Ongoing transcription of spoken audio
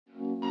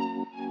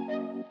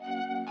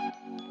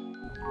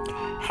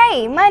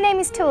Hey, my name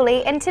is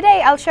Tuli and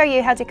today I'll show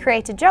you how to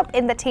create a job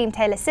in the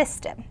Teamtailor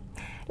system.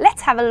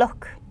 Let's have a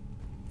look.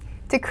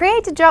 To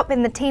create a job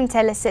in the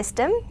Teamtailor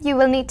system, you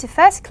will need to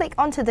first click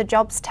onto the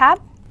Jobs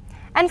tab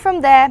and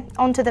from there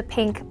onto the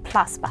pink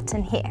plus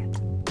button here.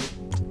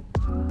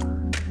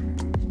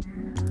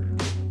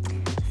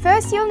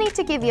 First, you'll need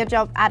to give your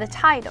job ad a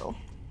title.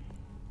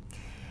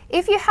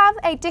 If you have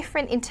a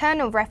different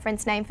internal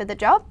reference name for the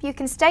job, you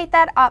can state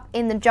that up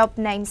in the job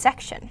name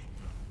section.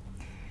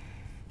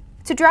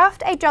 To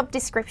draft a job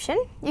description,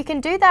 you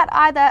can do that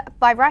either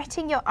by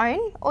writing your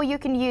own or you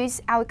can use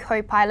our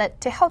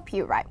Copilot to help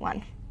you write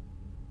one.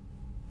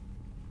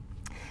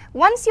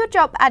 Once your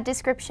job ad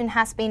description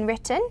has been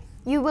written,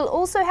 you will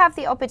also have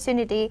the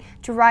opportunity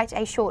to write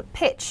a short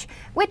pitch,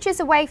 which is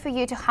a way for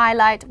you to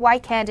highlight why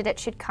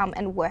candidates should come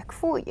and work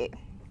for you.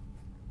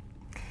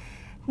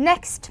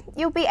 Next,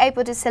 you'll be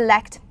able to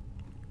select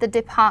the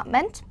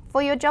department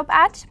for your job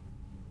ad,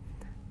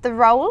 the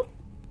role,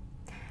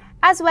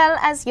 as well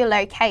as your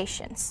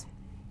locations.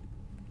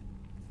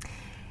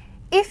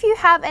 If you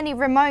have any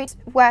remote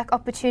work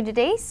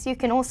opportunities, you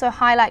can also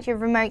highlight your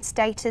remote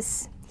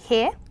status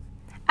here,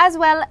 as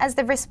well as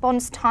the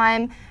response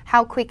time,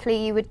 how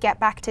quickly you would get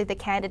back to the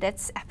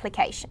candidates'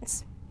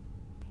 applications.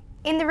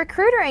 In the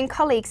recruiter and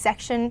colleagues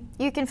section,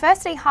 you can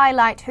firstly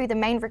highlight who the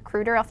main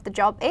recruiter of the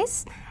job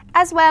is,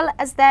 as well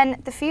as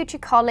then the future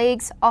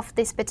colleagues of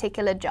this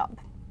particular job.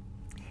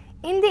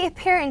 In the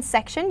appearance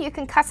section, you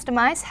can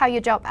customize how your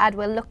job ad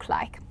will look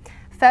like.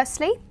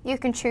 Firstly, you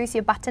can choose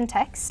your button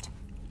text,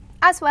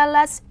 as well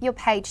as your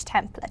page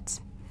template.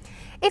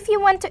 If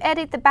you want to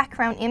edit the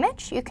background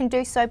image, you can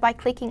do so by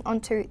clicking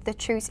onto the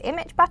Choose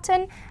Image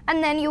button,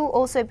 and then you'll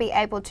also be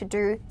able to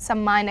do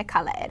some minor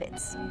color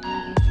edits.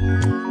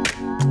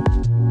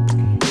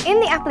 In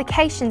the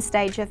application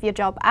stage of your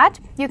job ad,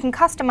 you can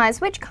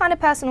customize which kind of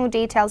personal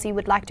details you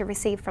would like to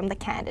receive from the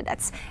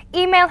candidates.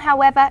 Email,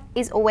 however,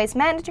 is always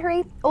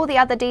mandatory. All the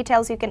other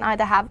details you can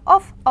either have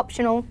off,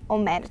 optional, or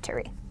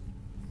mandatory.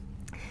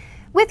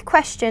 With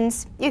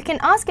questions, you can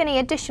ask any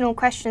additional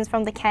questions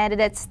from the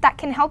candidates that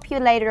can help you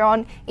later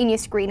on in your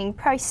screening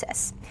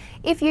process.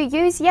 If you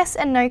use yes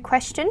and no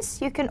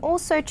questions, you can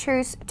also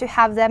choose to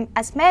have them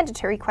as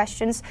mandatory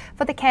questions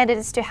for the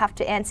candidates to have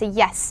to answer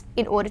yes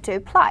in order to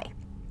apply.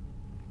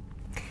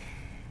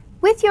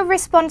 With your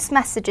response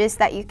messages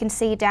that you can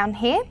see down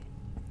here,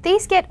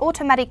 these get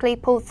automatically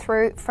pulled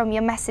through from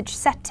your message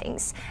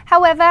settings.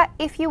 However,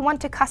 if you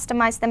want to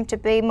customize them to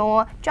be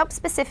more job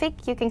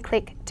specific, you can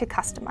click to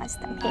customize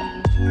them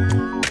here.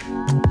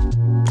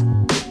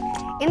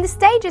 In the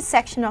stages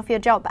section of your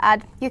job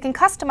ad, you can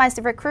customize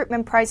the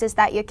recruitment process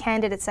that your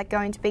candidates are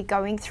going to be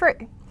going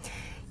through.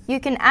 You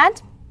can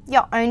add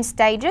your own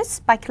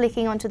stages by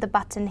clicking onto the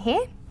button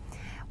here,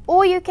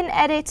 or you can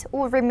edit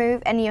or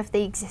remove any of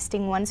the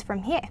existing ones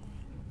from here.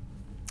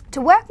 To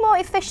work more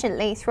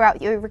efficiently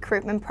throughout your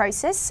recruitment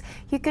process,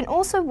 you can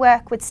also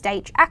work with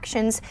stage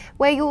actions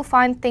where you'll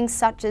find things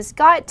such as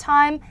guide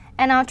time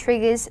and our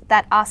triggers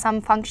that are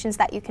some functions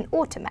that you can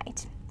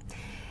automate.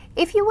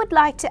 If you would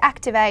like to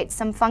activate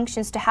some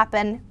functions to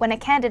happen when a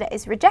candidate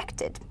is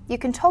rejected, you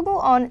can toggle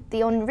on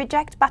the On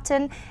Reject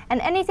button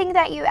and anything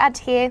that you add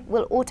here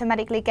will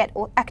automatically get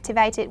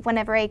activated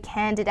whenever a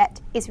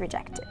candidate is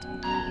rejected.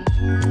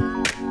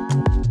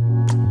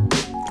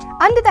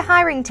 Under the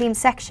Hiring Team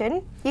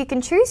section, you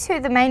can choose who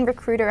the main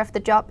recruiter of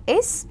the job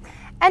is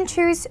and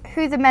choose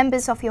who the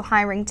members of your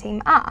hiring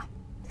team are.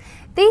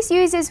 These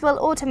users will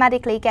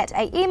automatically get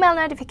an email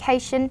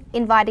notification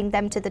inviting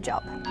them to the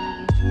job.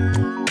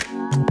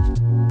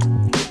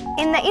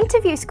 In the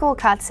Interview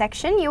Scorecard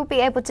section, you'll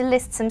be able to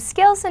list some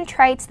skills and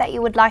traits that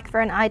you would like for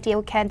an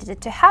ideal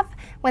candidate to have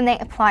when they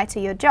apply to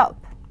your job.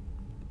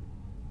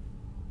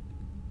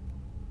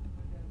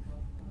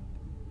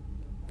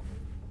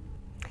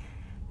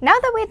 Now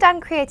that we're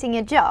done creating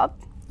your job,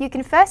 you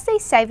can firstly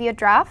save your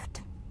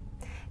draft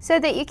so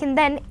that you can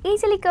then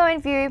easily go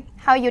and view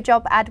how your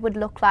job ad would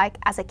look like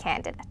as a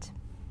candidate.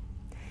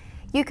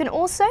 You can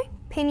also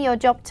pin your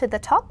job to the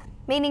top,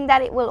 meaning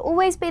that it will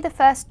always be the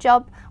first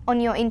job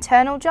on your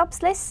internal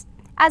jobs list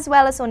as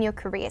well as on your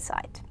career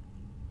site.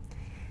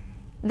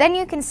 Then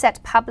you can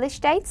set publish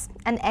dates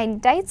and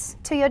end dates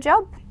to your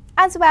job,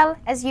 as well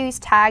as use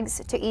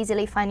tags to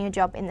easily find your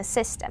job in the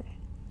system.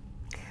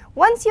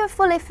 Once you're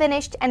fully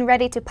finished and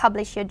ready to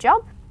publish your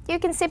job, you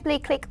can simply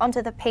click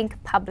onto the pink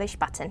Publish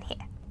button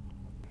here.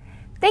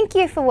 Thank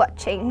you for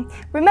watching.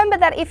 Remember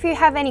that if you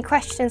have any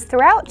questions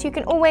throughout, you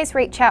can always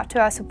reach out to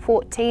our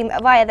support team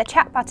via the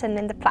chat button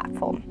in the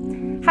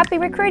platform. Happy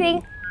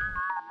recruiting!